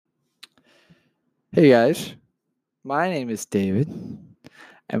Hey guys, my name is David,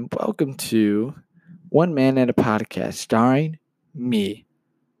 and welcome to One Man and a Podcast starring me,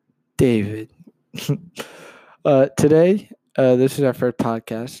 David. Today, this is our first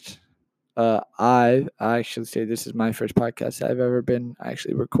podcast. I actually say this is my first podcast I've ever been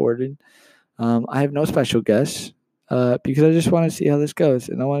actually recorded. I have no special guests because I just want to see how this goes,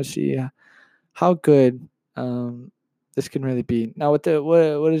 and I want to see how good this can really be. Now, what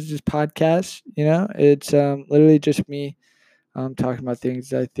is this podcast? It's literally just me talking about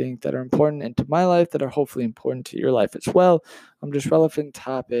things I think that are important into my life that are hopefully important to your life as well. Just relevant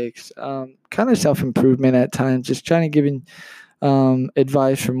topics, kind of self improvement at times, just trying to give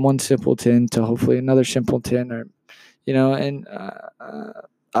advice from one simpleton to hopefully another simpleton, or and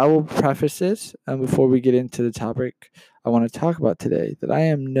I will preface this before we get into the topic I want to talk about today that I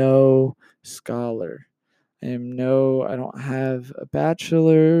am no scholar. I don't have a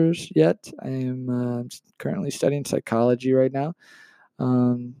bachelor's yet. I am currently studying psychology right now.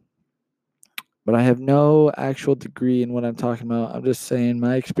 Um, but I have no actual degree in what I'm talking about. I'm just saying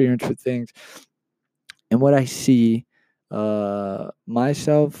my experience with things and what I see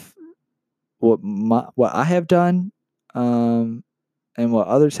myself, what I have done, um, and what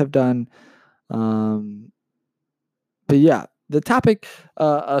others have done. Um, but yeah, the topic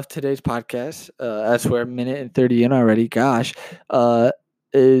of today's podcast, as we're a minute and 30 in already, gosh,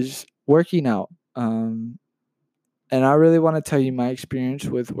 is working out. And I really want to tell you my experience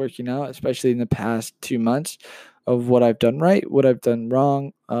with working out, especially in the past 2 months, of what I've done right, what I've done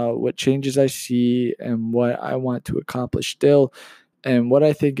wrong, what changes I see, and what I want to accomplish still, and what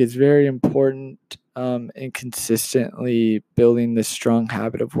I think is very important in consistently building this strong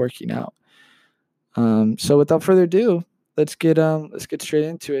habit of working out. So without further ado, let's get straight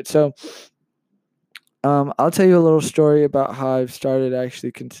into it. So I'll tell you a little story about how I've started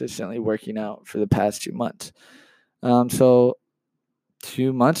actually consistently working out for the past 2 months. So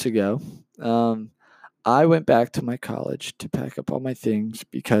 2 months ago, um, I went back to my college to pack up all my things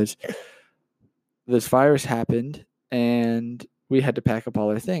because this virus happened and we had to pack up all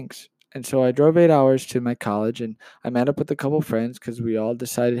our things. And so I drove 8 hours to my college and I met up with a couple friends because we all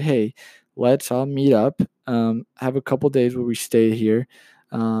decided, hey, let's all meet up, have a couple days where we stay here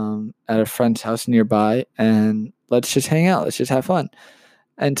at a friend's house nearby, and let's just hang out. Let's just have fun.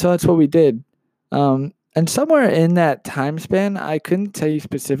 And so that's what we did. And somewhere in that time span, I couldn't tell you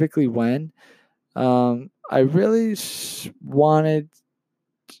specifically when, I really wanted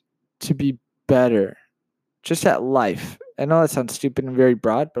to be better just at life. I know that sounds stupid and very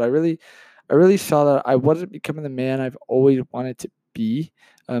broad, but I really saw that I wasn't becoming the man I've always wanted to be,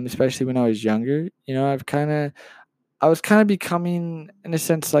 especially when I was younger. I was kind of becoming, in a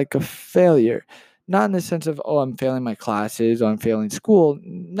sense, like a failure. Not in the sense of, oh, I'm failing my classes or I'm failing school.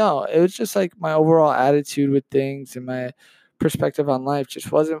 No, it was just like my overall attitude with things and my perspective on life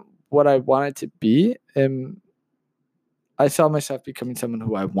just wasn't what I wanted to be. And I saw myself becoming someone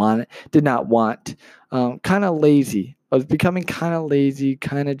who did not want, kind of lazy. I was becoming kind of lazy,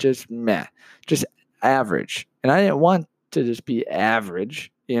 kind of just meh, just average. And I didn't want to just be average.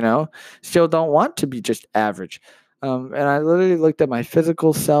 Still don't want to be just average. And I literally looked at my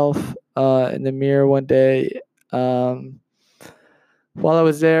physical self in the mirror one day um, while I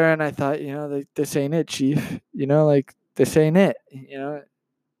was there, and I thought, like, this ain't it, chief. Like, this ain't it.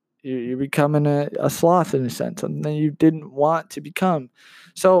 You're becoming a sloth in a sense, something you didn't want to become.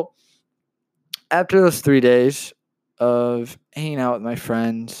 So after those 3 days of hanging out with my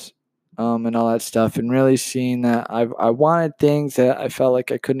friends, and all that stuff, and really seeing that I wanted things that I felt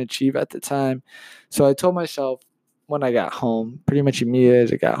like I couldn't achieve at the time. So I told myself when I got home, pretty much immediately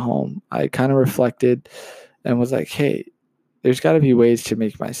as I got home, I kind of reflected and was like, hey, there's got to be ways to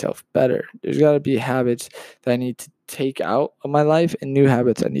make myself better. There's got to be habits that I need to take out of my life and new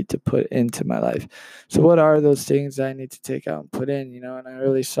habits I need to put into my life. So, what are those things that I need to take out and put in? And I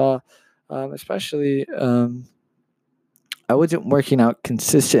really saw, especially, I wasn't working out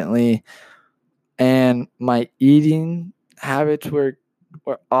consistently, and my eating habits were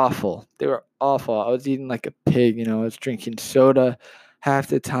awful. They were awful. I was eating like a pig. I was drinking soda half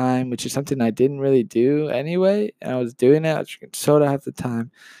the time, which is something I didn't really do anyway. And I was doing it. I was drinking soda half the time.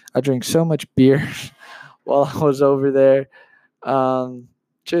 I drank so much beer while I was over there.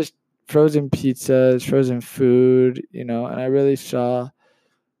 Just frozen pizzas, frozen food, and I really saw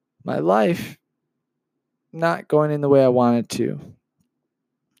my life not going in the way I wanted to.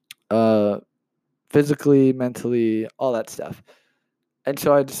 Uh, Physically, mentally, all that stuff. And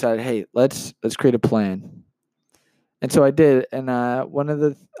so I decided, hey, let's create a plan. And so I did. And one of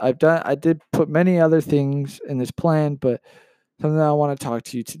the I did put many other things in this plan, but something that I want to talk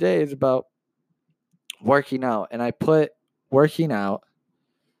to you today is about working out, and I put working out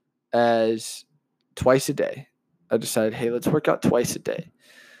as twice a day. I decided, hey, let's work out twice a day.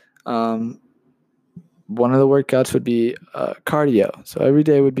 One of the workouts would be cardio. So every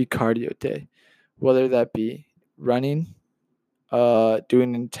day would be cardio day, whether that be running,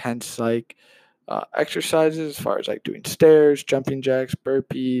 doing intense exercises as far as like doing stairs, jumping jacks,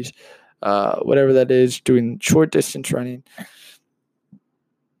 burpees, whatever that is, doing short distance running.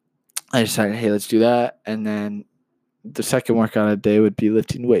 I decided, hey, let's do that. And then the second workout of the day would be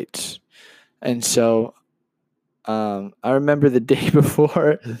lifting weights. And so I remember the day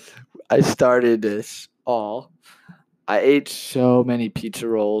before I started this all, I ate so many pizza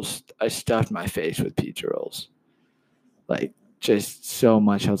rolls. I stuffed my face with pizza rolls. Like, just so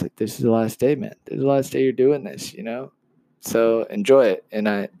much. I was like, this is the last day, man. This is the last day you're doing this, So enjoy it. And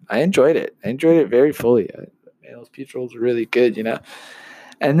I enjoyed it. I enjoyed it very fully. Man, those pizza rolls are really good,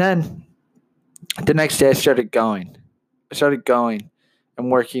 And then the next day I started going.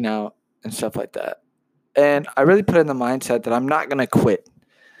 And working out and stuff like that. And I really put in the mindset that I'm not going to quit.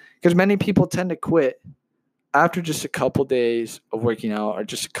 Because many people tend to quit after just a couple days of working out or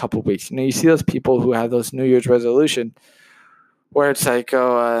just a couple weeks. You see those people who have those New Year's resolution where it's like,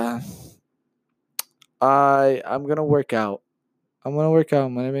 I'm going to work out. I'm going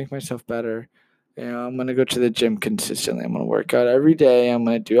to make myself better. I'm going to go to the gym consistently. I'm going to work out every day. I'm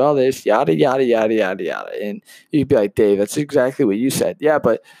going to do all this, yada, yada, yada, yada, yada. And you'd be like, Dave, that's exactly what you said. Yeah,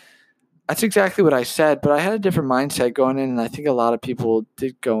 but that's exactly what I said. But I had a different mindset going in, and I think a lot of people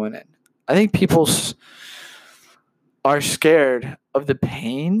did going in. I think people are scared of the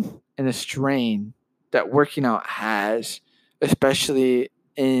pain and the strain that working out has, especially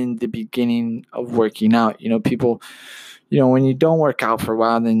in the beginning of working out. People, when you don't work out for a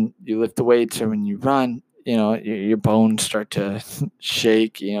while, then you lift the weights, or when you run, your bones start to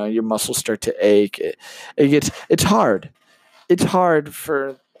shake, your muscles start to ache. It's hard. It's hard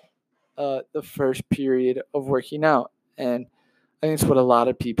for the first period of working out. And I think it's what a lot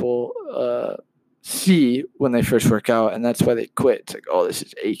of people see when they first work out, and that's why they quit. It's like, oh, this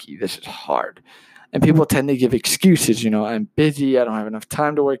is achy, this is hard. And people tend to give excuses, I'm busy, I don't have enough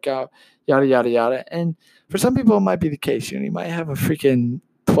time to work out, yada, yada, yada. And for some people, it might be the case. You might have a freaking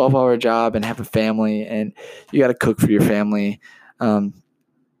 12-hour job and have a family, and you got to cook for your family.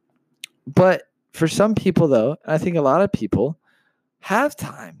 But for some people, though, I think a lot of people have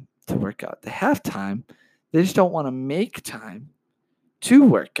time to work out. They have time. They just don't want to make time to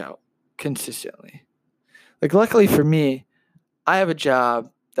work out consistently. Like, luckily for me, I have a job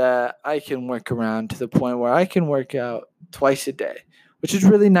that I can work around to the point where I can work out twice a day, which is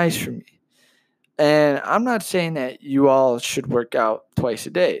really nice for me. And I'm not saying that you all should work out twice a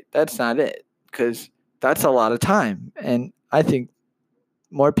day. That's not it, because that's a lot of time. And I think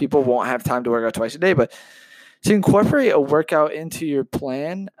more people won't have time to work out twice a day. But to incorporate a workout into your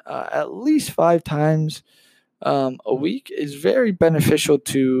plan at least 5 times a week is very beneficial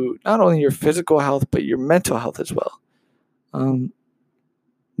to not only your physical health, but your mental health as well.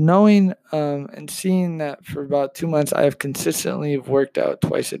 Knowing and seeing that for about 2 months, I have consistently worked out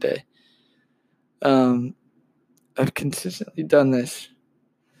twice a day. I've consistently done this,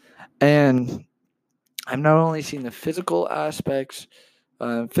 and I've not only seen the physical aspects,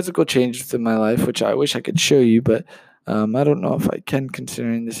 physical changes in my life, which I wish I could show you, but I don't know if I can,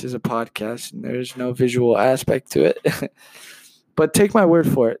 considering this is a podcast and there's no visual aspect to it. But take my word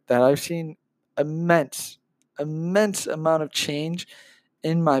for it that I've seen immense amount of change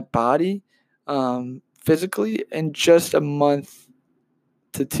in my body physically in just a month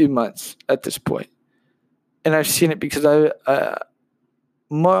to 2 months at this point. And I've seen it because a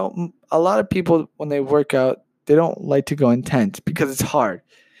lot of people, when they work out, they don't like to go intense because it's hard,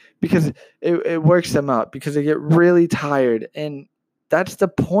 because it works them out, because they get really tired. And that's the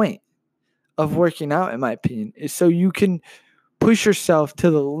point of working out, in my opinion, is so you can push yourself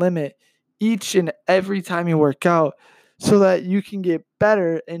to the limit each and every time you work out, so that you can get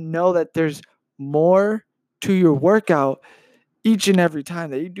better and know that there's more to your workout each and every time,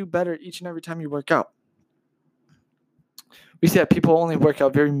 that you do better each and every time you work out. We see that people only work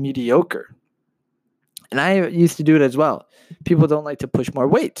out very mediocre. And I used to do it as well. People don't like to push more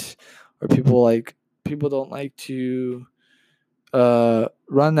weights, or people don't like to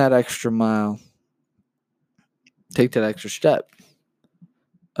run that extra mile, take that extra step.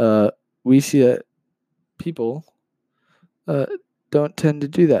 We see that people don't tend to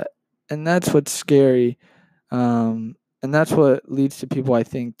do that. And that's what's scary. And that's what leads to people, I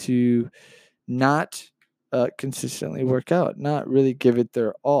think, to not consistently work out, not really give it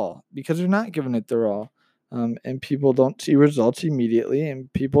their all, because they're not giving it their all. And people don't see results immediately,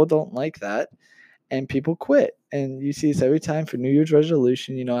 and people don't like that. and people quit. And you see this every time for New Year's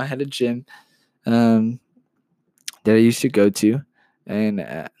resolution. I had a gym um, that I used to go to,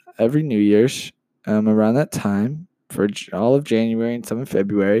 and every New Year's around that time for all of January and some in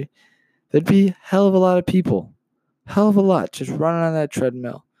February, there'd be a hell of a lot of people, hell of a lot, just running on that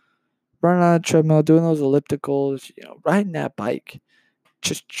treadmill, doing those ellipticals, riding that bike,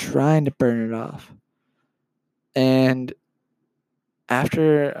 just trying to burn it off. And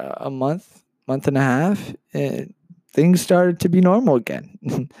after a month and a half, things started to be normal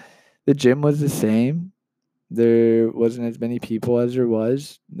again. The gym was the same. There wasn't as many people as there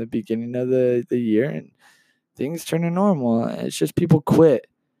was in the beginning of the year, and things turned to normal. It's just people quit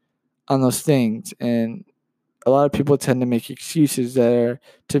on those things, and a lot of people tend to make excuses that are,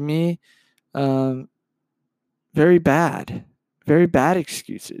 to me, um, very bad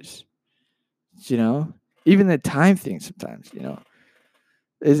excuses. You know, even the time thing sometimes,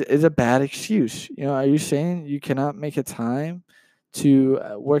 is a bad excuse. Are you saying you cannot make a time to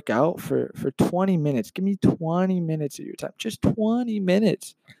work out for 20 minutes? Give me 20 minutes of your time, just 20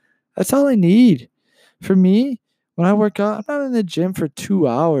 minutes. That's all I need. For me, when I work out, I'm not in the gym for 2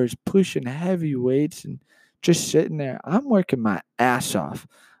 hours pushing heavy weights and just sitting there. I'm working my ass off.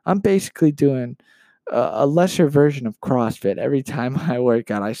 I'm basically doing a lesser version of CrossFit every time I work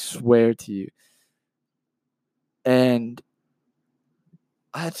out. I swear to you. And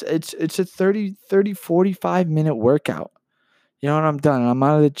it's a 45-minute workout. And I'm done. I'm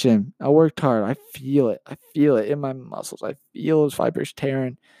out of the gym. I worked hard. I feel it. I feel it in my muscles. I feel those fibers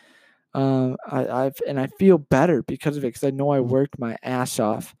tearing. I feel better because of it, because I know I worked my ass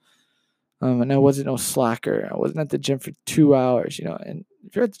off. And I wasn't no slacker. I wasn't at the gym for 2 hours. And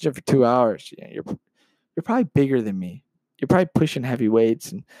if you're at the gym for 2 hours, you're probably bigger than me. You're probably pushing heavy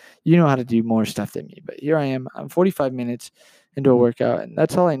weights, and you know how to do more stuff than me. But here I am. I'm 45 minutes into a workout, and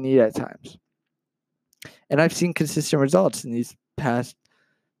that's all I need at times. And I've seen consistent results in these past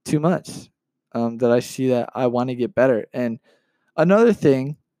 2 months, that I see that I want to get better. And another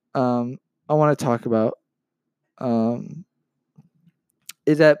thing I want to talk about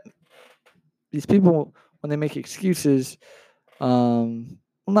is that these people, when they make excuses, well,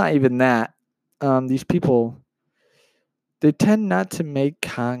 not even that, these people, they tend not to make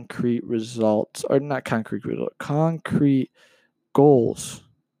concrete results, or not concrete results, concrete goals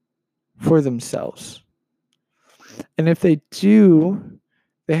for themselves. And if they do,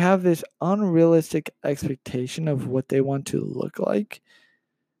 they have this unrealistic expectation of what they want to look like.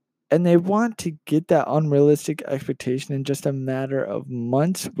 And they want to get that unrealistic expectation in just a matter of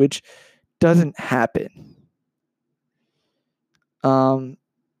months, which doesn't happen. And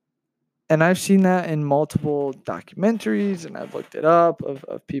I've seen that in multiple documentaries, and I've looked it up,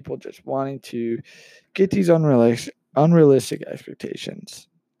 of people just wanting to get these unrealistic expectations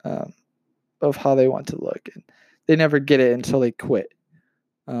of how they want to look. And they never get it until they quit,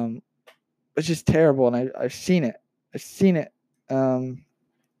 which is terrible. And I've seen it. I've seen it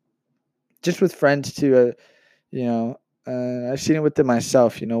just with friends too, I've seen it within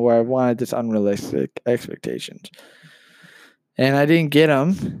myself, where I wanted this unrealistic expectations, and I didn't get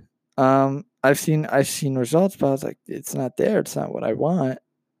them. I've seen results, but I was like, it's not there. It's not what I want,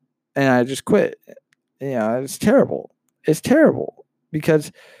 and I just quit. It's terrible. It's terrible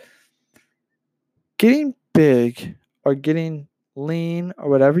because getting big or getting lean or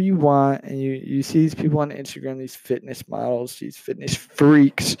whatever you want, and you see these people on Instagram, these fitness models, these fitness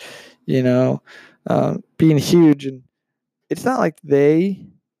freaks, being huge, and it's not like they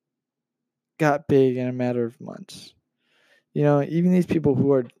got big in a matter of months. Even these people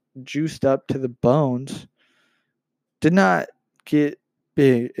who are juiced up to the bones did not get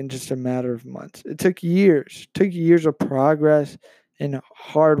big in just a matter of months. It took years. It took years of progress and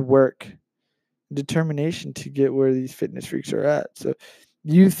hard work, determination to get where these fitness freaks are at. So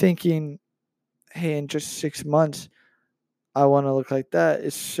you thinking, hey, in just 6 months, I want to look like that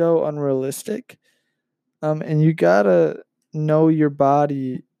is so unrealistic. And you gotta know your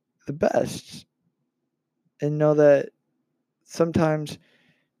body the best, and know that sometimes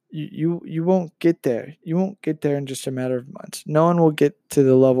you won't get there. You won't get there in just a matter of months. No one will get to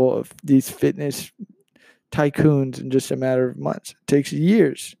the level of these fitness tycoons in just a matter of months. It takes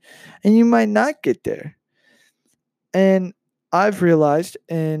years, and you might not get there. And I've realized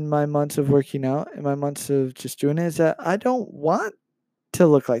in my months of working out, in my months of just doing it, is that I don't want to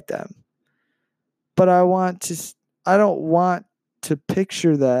look like them, but I don't want to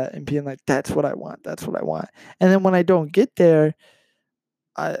picture that and being like, that's what I want. That's what I want. And then when I don't get there,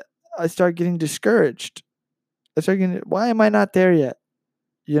 I start getting discouraged. Why am I not there yet?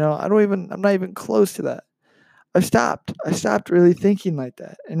 I'm not even close to that. I stopped really thinking like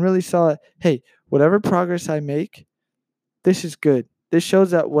that and really saw, hey, whatever progress I make, this is good. This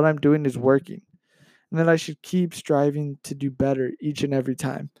shows that what I'm doing is working, and that I should keep striving to do better each and every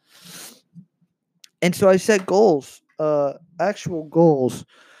time. And so I set goals, actual goals,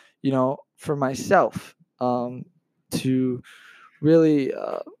 for myself, to really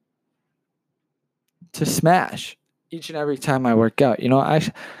to smash each and every time I work out.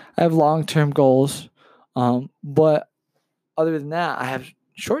 I have long term goals, but other than that, I have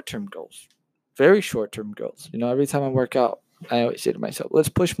short term goals, very short term goals. Every time I work out, I always say to myself, let's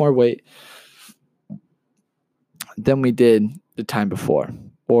push more weight than we did the time before.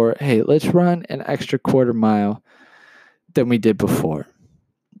 Or, hey, let's run an extra quarter mile than we did before.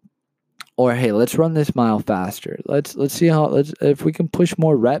 Or, hey, let's run this mile faster. Let's see if we can push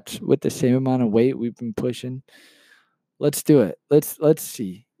more reps with the same amount of weight we've been pushing. Let's do it. Let's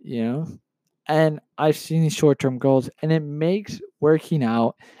see. And I've seen these short-term goals, and it makes working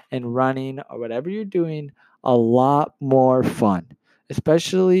out and running or whatever you're doing a lot more fun,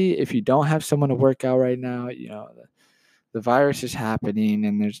 especially if you don't have someone to work out right now. The virus is happening,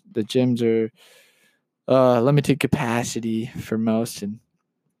 and the gyms are limited capacity for most, and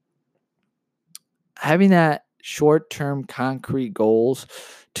having that short-term concrete goals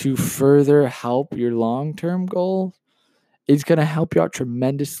to further help your long-term goal is going to help you out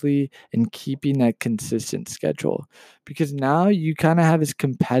tremendously in keeping that consistent schedule, because now you kind of have this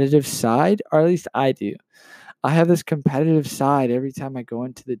competitive side, or at least I do. I have this competitive side every time I go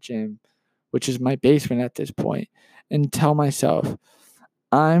into the gym, which is my basement at this point, and tell myself,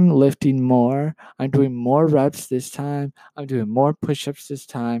 I'm lifting more. I'm doing more reps this time. I'm doing more push-ups this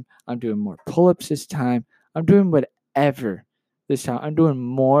time. I'm doing more pull-ups this time. I'm doing whatever this time. I'm doing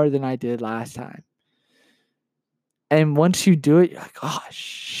more than I did last time. And once you do it, you're like, oh,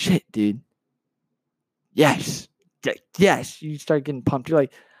 shit, dude. Yes. Yes. You start getting pumped. You're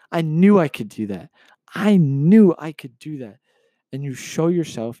like, I knew I could do that. I knew I could do that. And you show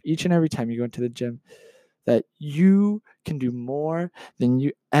yourself each and every time you go into the gym that you can do more than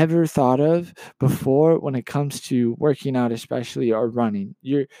you ever thought of before when it comes to working out, especially, or running.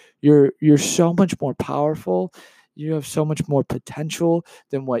 You're so much more powerful. You have so much more potential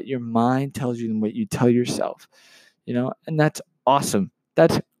than what your mind tells you, than what you tell yourself. And that's awesome.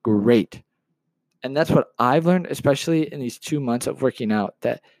 That's great. And that's what I've learned, especially in these 2 months of working out,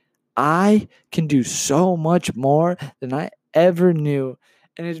 that I can do so much more than I ever knew.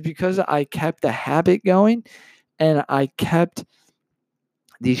 And it's because I kept the habit going, and I kept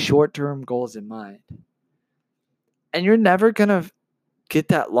these short-term goals in mind. And you're never going to get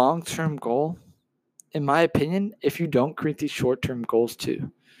that long-term goal, in my opinion, if you don't create these short-term goals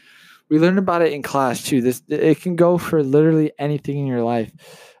too. We learned about it in class too. It can go for literally anything in your life.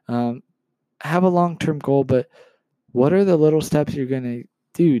 Have a long-term goal, but what are the little steps you're going to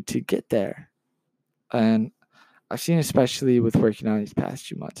do to get there? And I've seen, especially with working out these past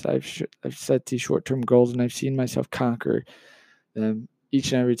 2 months, I've set these short-term goals, and I've seen myself conquer them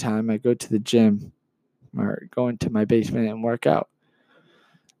each and every time I go to the gym or go into my basement and work out.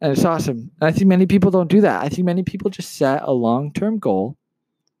 And it's awesome. And I think many people don't do that. I think many people just set a long-term goal,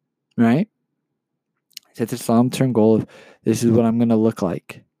 right? Set this long-term goal of, this is what I'm going to look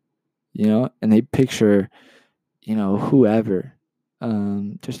like, and they picture, whoever,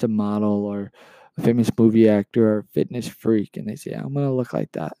 just a model or a famous movie actor or fitness freak, and they say, I'm going to look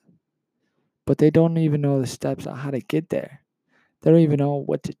like that. But they don't even know the steps on how to get there. They don't even know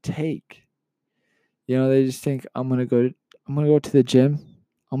what to take. They just think, I'm going to go to the gym.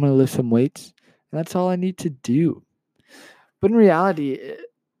 I'm going to lift some weights, and that's all I need to do. But in reality,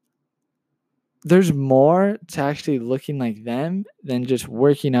 there's more to actually looking like them than just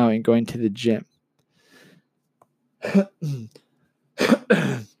working out and going to the gym.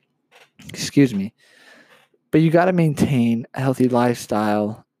 Excuse me. But you got to maintain a healthy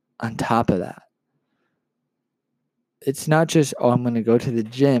lifestyle on top of that. It's not just, I'm going to go to the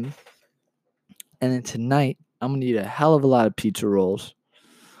gym, and then tonight I'm going to eat a hell of a lot of pizza rolls,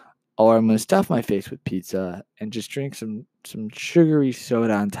 or I'm going to stuff my face with pizza and just drink some sugary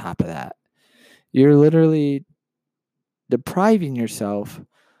soda on top of that. You're literally depriving yourself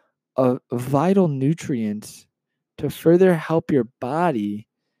of vital nutrients to further help your body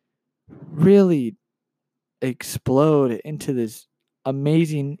really explode into this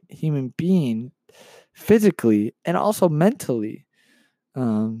amazing human being, physically and also mentally.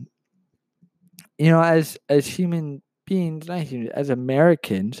 As human beings, not human, as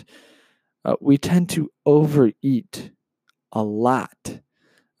Americans, we tend to overeat a lot.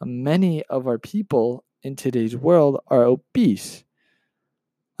 Many of our people in today's world are obese.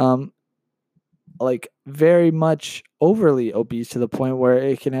 like very much overly obese to the point where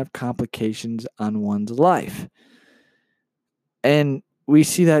it can have complications on one's life. And we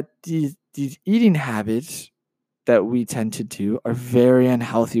see that these eating habits that we tend to do are very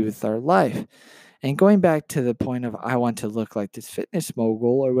unhealthy with our life. And going back to the point of I want to look like this fitness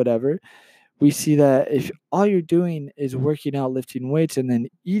mogul or whatever, we see that if all you're doing is working out, lifting weights, and then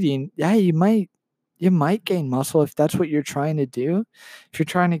eating, yeah, you might gain muscle if that's what you're trying to do. If you're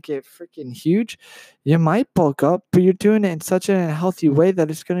trying to get freaking huge, you might bulk up, but you're doing it in such an unhealthy way that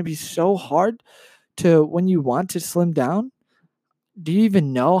it's going to be so hard to when you want to slim down. Do you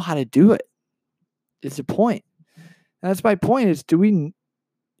even know how to do it? Is the point. And that's my point is do we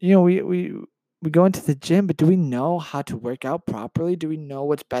we go into the gym, but do we know how to work out properly? Do we know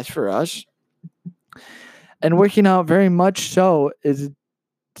what's best for us? And working out very much so is a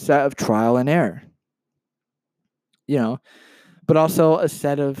set of trial and error, but also a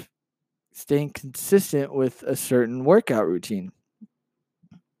set of staying consistent with a certain workout routine.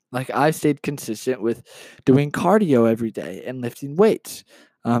 Like I stayed consistent with doing cardio every day and lifting weights,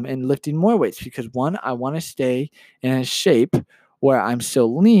 and lifting more weights because one, I want to stay in a shape where I'm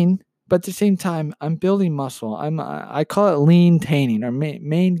still lean, but at the same time I'm building muscle. I call it lean taining or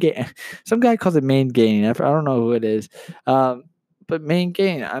main gain. Some guy calls it main gaining. I don't know who it is, but main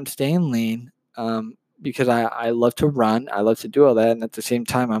gain. I'm staying lean. Because I love to run, I love to do all that, and at the same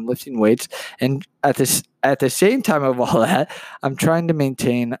time I'm lifting weights, and at the same time of all that, I'm trying to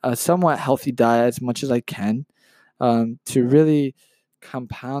maintain a somewhat healthy diet as much as I can, to really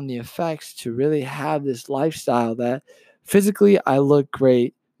compound the effects, to really have this lifestyle that physically I look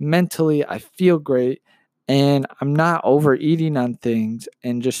great, mentally I feel great, and I'm not overeating on things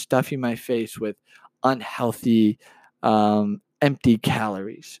and just stuffing my face with unhealthy, empty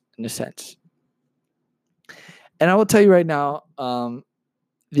calories in a sense. And I will tell you right now,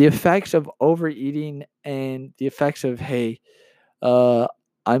 the effects of overeating and the effects of uh,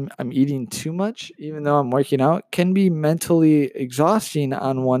 I'm eating too much, even though I'm working out, can be mentally exhausting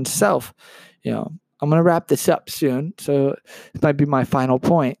on oneself. I'm gonna wrap this up soon, so this might be my final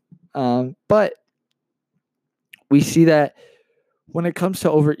point. But we see that when it comes to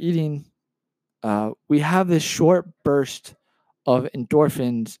overeating, we have this short burst of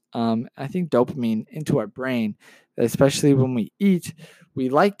endorphins, I think dopamine into our brain, especially when we eat. We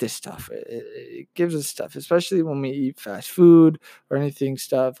like this stuff. It gives us stuff, especially when we eat fast food or anything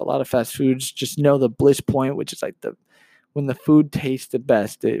stuff. A lot of fast foods just know the bliss point, which is like when the food tastes the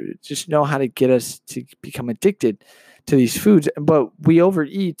best. They just know how to get us to become addicted to these foods. But we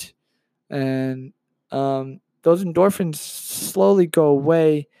overeat, and those endorphins slowly go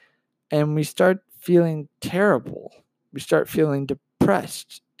away, and we start feeling terrible. We start feeling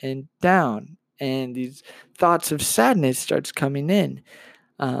depressed and down, and these thoughts of sadness starts coming in,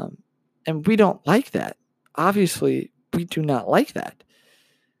 and we don't like that. Obviously, we do not like that,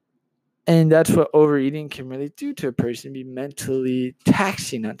 and that's what overeating can really do to a person, be mentally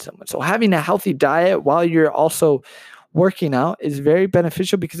taxing on someone. So having a healthy diet while you're also working out is very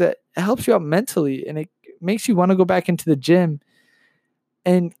beneficial because it helps you out mentally, and it makes you want to go back into the gym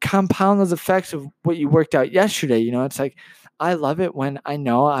and compound those effects of what you worked out yesterday. It's like I love it when I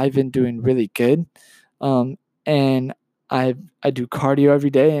know I've been doing really good, and I do cardio every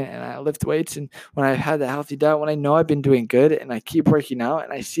day, and I lift weights, and when I've had the healthy diet, when I know I've been doing good and I keep working out,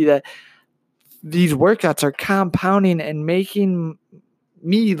 and I see that these workouts are compounding and making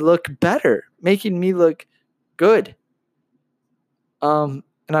me look better, making me look good.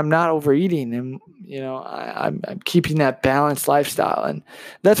 And I'm not overeating, and I'm keeping that balanced lifestyle, and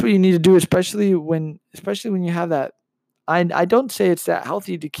that's what you need to do, especially when you have that. I don't say it's that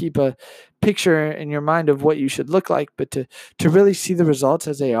healthy to keep a picture in your mind of what you should look like, but to really see the results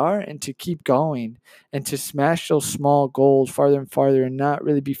as they are, and to keep going, and to smash those small goals farther and farther, and not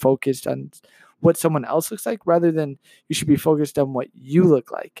really be focused on what someone else looks like, rather than you should be focused on what you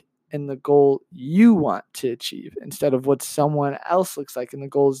look like and the goal you want to achieve, instead of what someone else looks like and the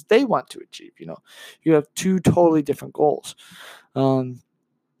goals they want to achieve. You have two totally different goals, and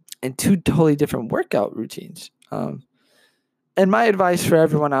two totally different workout routines. And my advice for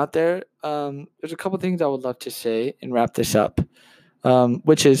everyone out there, there's a couple things I would love to say and wrap this up,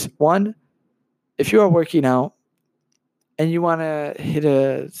 which is one, if you are working out and you want to hit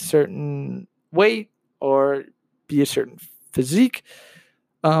a certain weight or be a certain physique,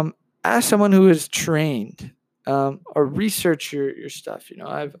 ask someone who is trained, or research your stuff.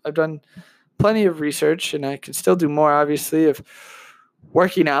 I've done plenty of research, and I can still do more, obviously, of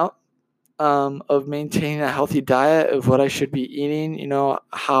working out, of maintaining a healthy diet, of what I should be eating.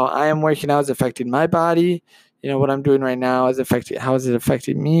 How I am working out is affecting my body. what I'm doing right now how is it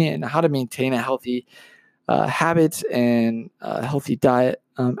affecting me, and how to maintain a healthy habits and a healthy diet.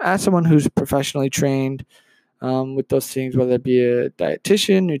 As someone who's professionally trained with those things, whether it be a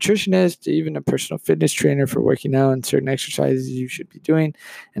dietitian, nutritionist, even a personal fitness trainer for working out and certain exercises you should be doing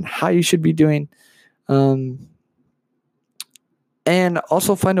and how you should be doing. And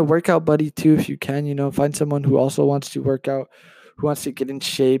also find a workout buddy too if you can. Find someone who also wants to work out, who wants to get in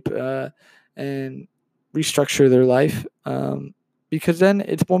shape and restructure their life. Because then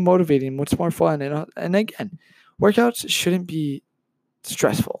it's more motivating, it's more fun. And again, workouts shouldn't be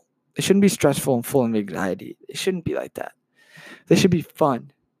stressful. They shouldn't be stressful and full of anxiety. They shouldn't be like that. They should be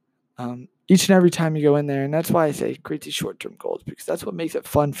fun. Each and every time you go in there. And that's why I say create these short-term goals, because that's what makes it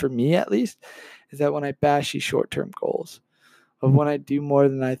fun for me, at least, is that when I bash these short-term goals of when I do more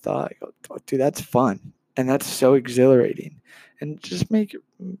than I thought, I go, oh, dude, that's fun. And that's so exhilarating. And just make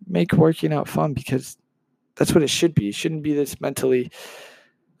working out fun, because that's what it should be. It shouldn't be this mentally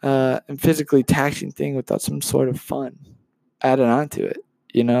and physically taxing thing without some sort of fun added onto it.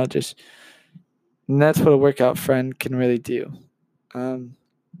 And that's what a workout friend can really do. And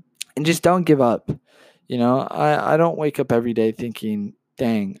just don't give up. I don't wake up every day thinking,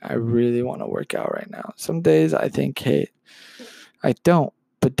 dang, I really want to work out right now. Some days I think, hey, I don't.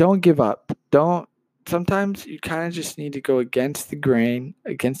 But don't give up. Sometimes you kind of just need to go against the grain,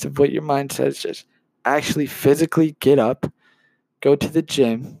 against what your mind says. Just actually physically get up, go to the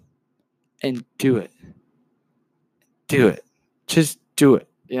gym, and do it. Do it. Just do it,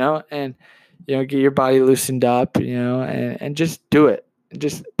 and, get your body loosened up, and just do it. And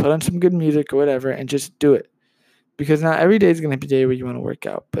just put on some good music or whatever and just do it. Because not every day is going to be a day where you want to work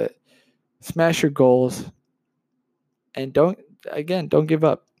out, but smash your goals and don't give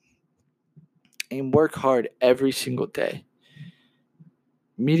up. And work hard every single day.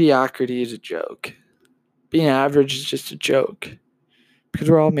 Mediocrity is a joke. Being average is just a joke. Because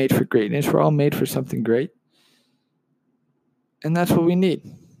we're all made for greatness. We're all made for something great. And that's what we need.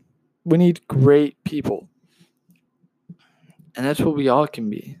 We need great people. And that's what we all can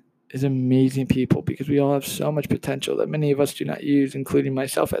be, is amazing people, because we all have so much potential that many of us do not use, including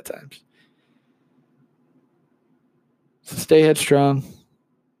myself at times. So stay headstrong.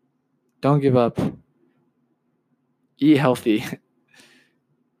 Don't give up. Eat healthy.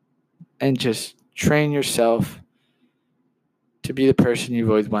 And just train yourself to be the person you've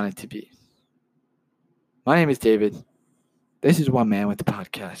always wanted to be. My name is David. This is One Man with the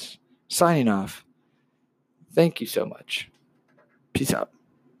Podcast. Signing off. Thank you so much. Peace out.